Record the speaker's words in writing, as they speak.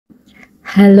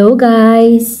Hello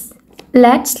guys,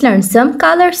 let's learn some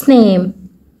colors name.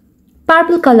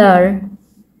 Purple color,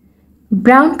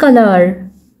 brown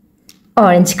color,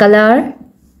 orange color,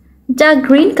 dark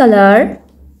green color,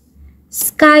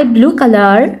 sky blue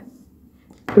color,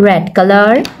 red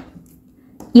color,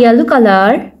 yellow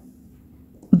color,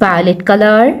 violet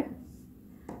color,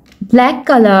 black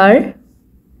color,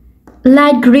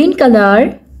 light green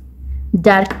color,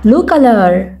 dark blue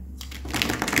color.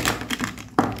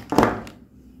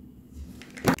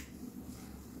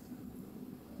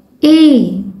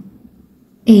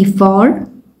 A for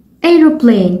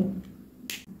aeroplane.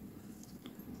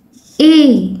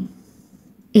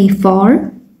 A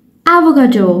for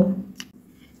avocado.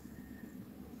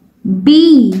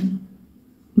 B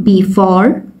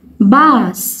for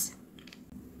bus.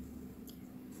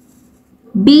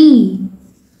 B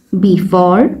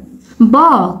for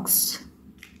box.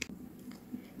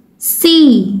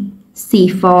 C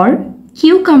for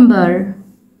cucumber.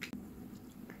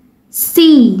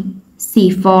 C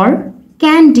for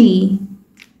candy.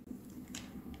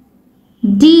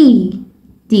 D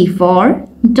for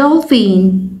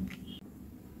dolphin.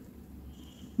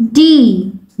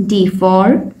 D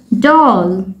for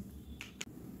doll.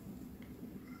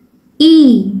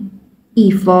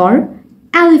 E for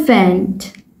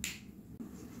elephant.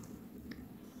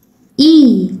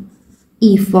 E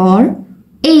for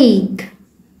egg.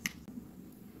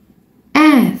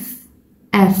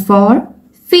 F for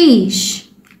fish.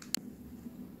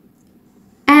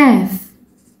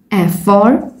 F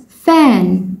for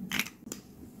fan.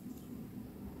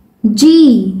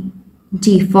 G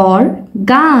for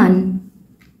gun.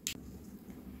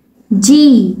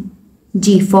 G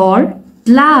for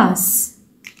glass.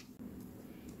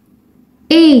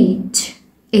 H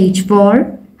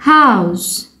for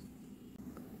house.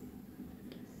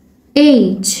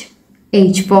 H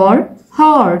for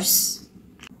horse.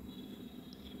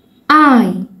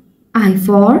 I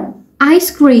for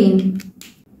ice cream.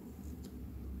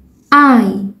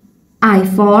 I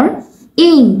for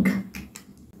ink.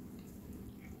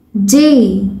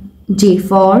 J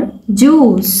for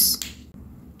juice.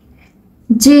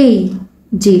 J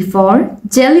for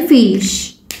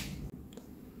jellyfish.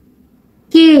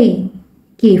 K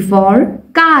for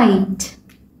kite.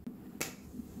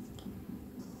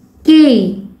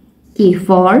 K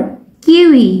for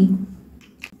kiwi.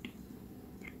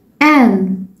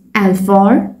 L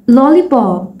for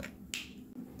lollipop.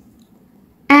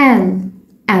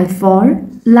 L for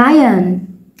lion.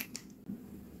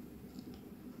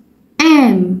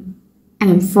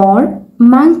 M for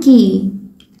monkey.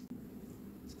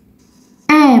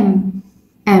 M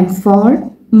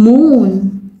for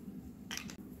moon.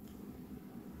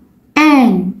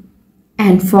 N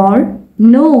for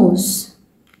nose.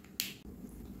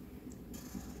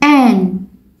 N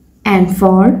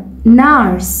for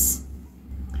nurse.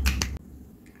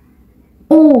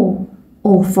 O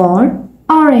for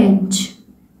orange.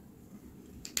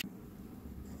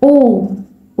 O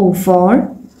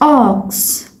for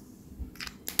ox.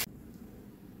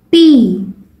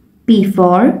 P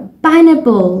for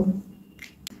pineapple.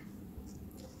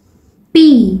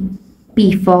 P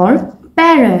for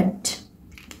parrot.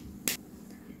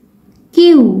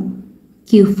 Q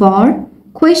for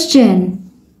question.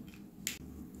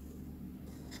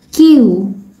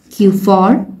 Q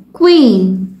for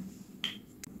queen.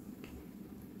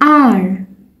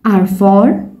 R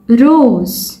for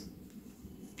rose.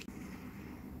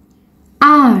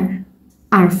 R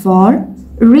for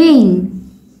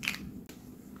ring.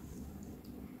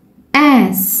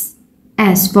 S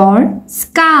for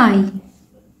sky.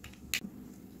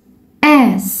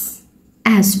 S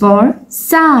for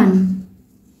sun.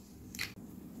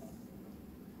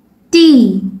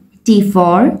 T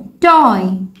for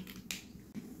toy.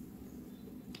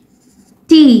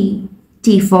 T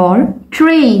for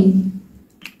train.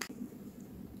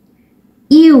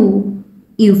 U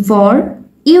for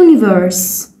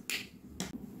universe.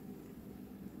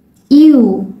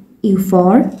 U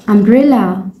for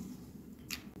umbrella.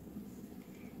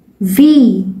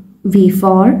 V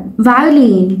for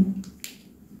violin.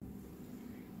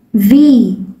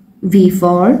 V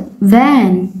for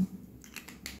van.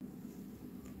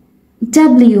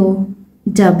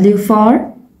 W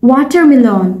for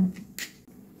watermelon.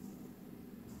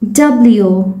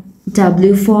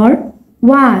 W for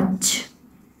watch.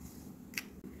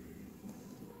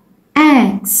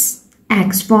 X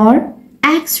for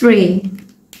X-ray.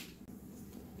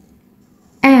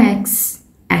 X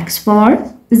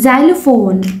for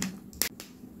xylophone.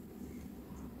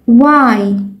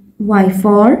 Y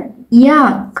for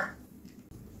yak.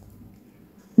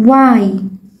 Y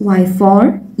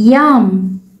for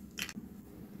yum.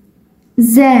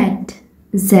 Z.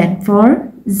 Z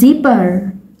for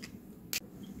zipper.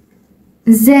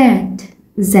 Z.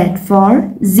 Z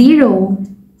for zero.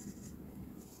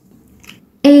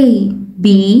 A,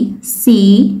 B,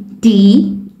 C,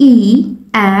 D, E,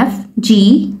 F,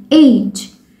 G,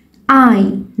 H,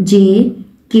 I, J,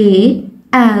 K,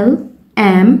 L,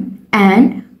 M,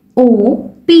 N,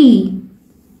 O, P,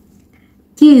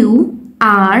 Q,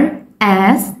 R,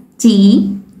 S,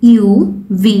 T, U,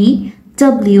 V,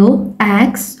 W,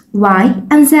 X, Y,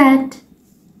 and Z.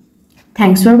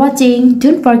 Thanks for watching.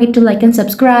 Don't forget to like and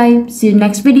subscribe. See you in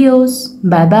next videos.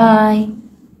 Bye bye.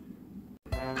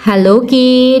 Hello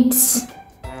kids.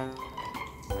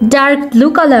 Dark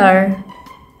blue color,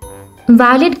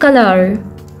 violet color,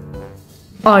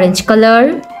 orange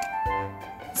color,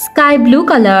 sky blue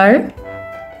color,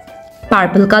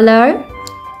 purple color,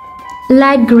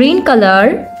 light green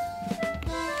color,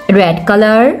 red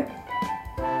color,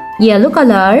 yellow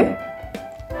color,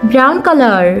 brown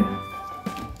color.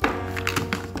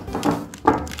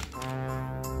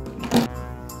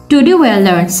 Today we'll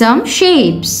learn some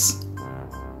shapes.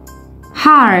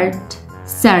 Heart,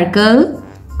 circle,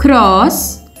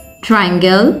 cross,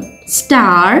 triangle,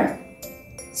 star,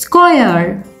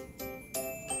 square.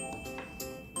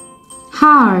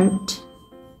 Heart.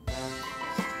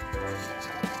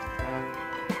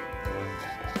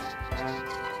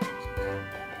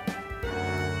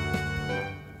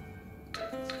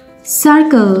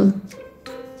 Circle.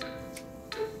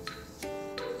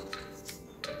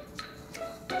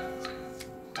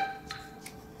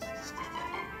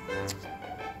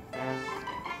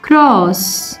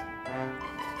 Cross.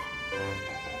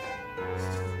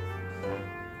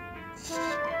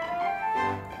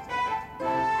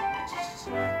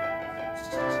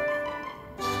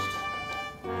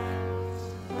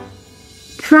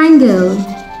 Triangle.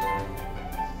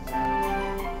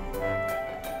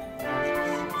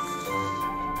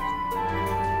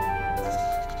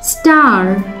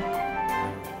 Star.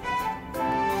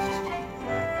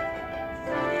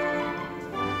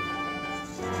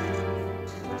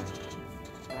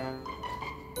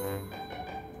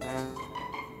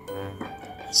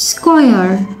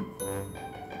 Square.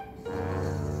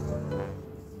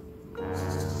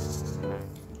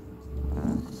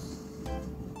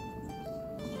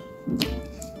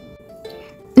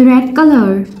 Red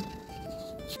color.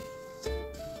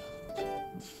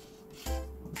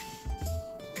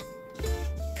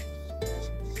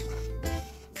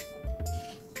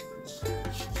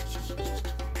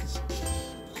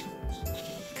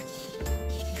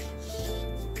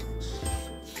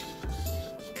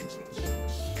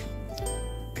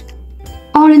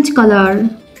 Orange color.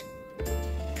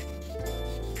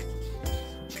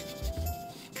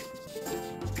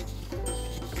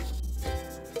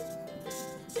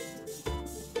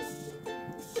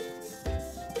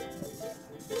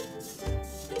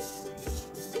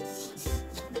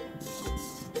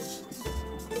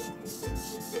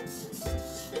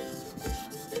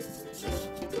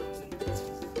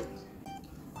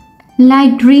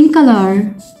 Light green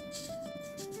color.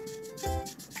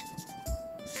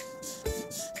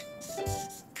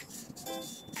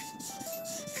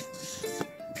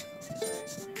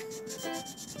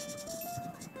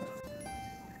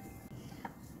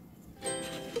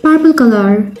 Purple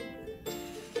color.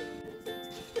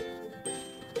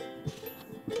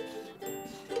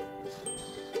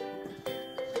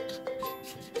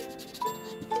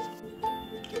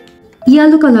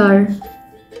 Yellow color.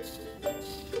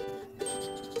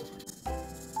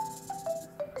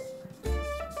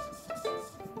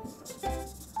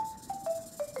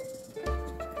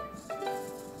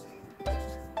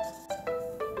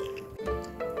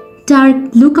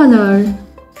 Dark blue color.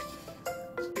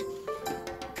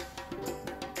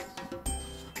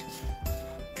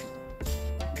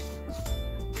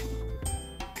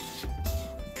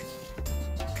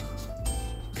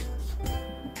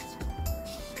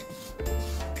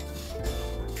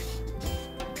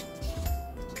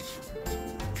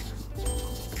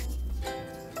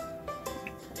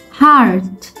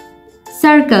 Heart,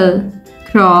 circle,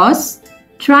 cross,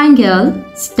 triangle,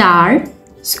 star,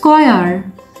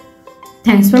 square.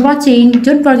 Thanks for watching.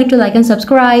 Don't forget to like and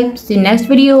subscribe. See you in next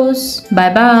videos.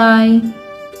 Bye bye.